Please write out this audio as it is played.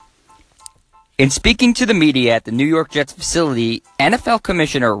In speaking to the media at the New York Jets facility, NFL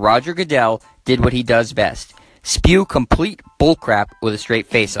Commissioner Rodger Goodell did what he does best: spew complete bullcrap with a straight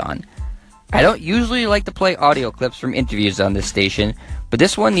face on. I don't usually like to play audio clips from interviews on this station, but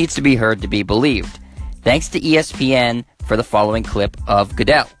this one needs to be heard to be believed. Thanks to ESPN for the following clip of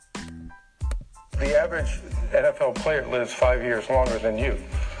Goodell. The average NFL player lives 5 years longer than you,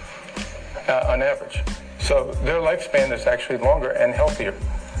 on average. So their lifespan is actually longer and healthier.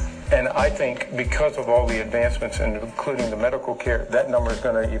 And I think because of all the advancements, including the medical care, that number is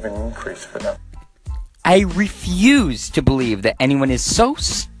going to even increase for them. I refuse to believe that anyone is so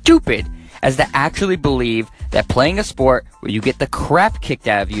stupid as to actually believe that playing a sport where you get the crap kicked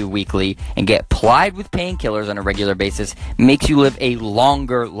out of you weekly and get plied with painkillers on a regular basis makes you live a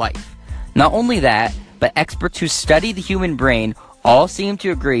longer life. Not only that, but experts who study the human brain all seem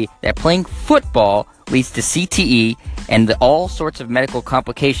to agree that playing football leads to CTE and all sorts of medical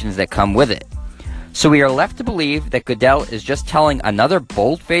complications that come with it. So we are left to believe that Goodell is just telling another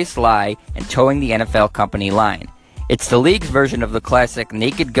bold-faced lie and towing the NFL company line. It's the league's version of the classic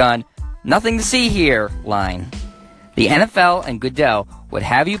naked gun, nothing to see here line. The NFL and Goodell would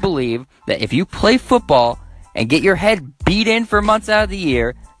have you believe that if you play football and get your head beat in for months out of the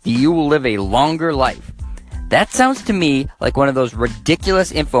year, that you will live a longer life. That sounds to me like one of those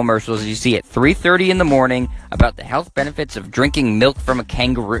ridiculous infomercials you see at 3:30 in the morning about the health benefits of drinking milk from a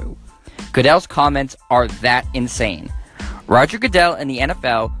kangaroo. Goodell's comments are that insane. Rodger Goodell and the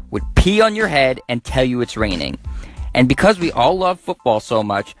NFL would pee on your head and tell you it's raining. And because we all love football so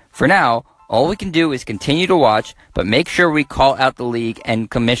much, for now, all we can do is continue to watch, but make sure we call out the league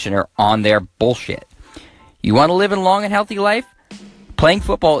and commissioner on their bullshit. You want to live a long and healthy life? Playing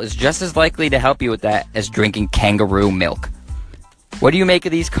football is just as likely to help you with that as drinking kangaroo milk. What do you make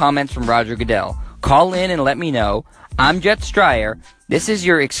of these comments from Rodger Goodell? Call in and let me know. I'm Jet Stryer. This is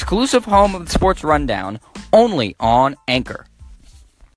your exclusive home of the Sports Rundown, only on Anchor.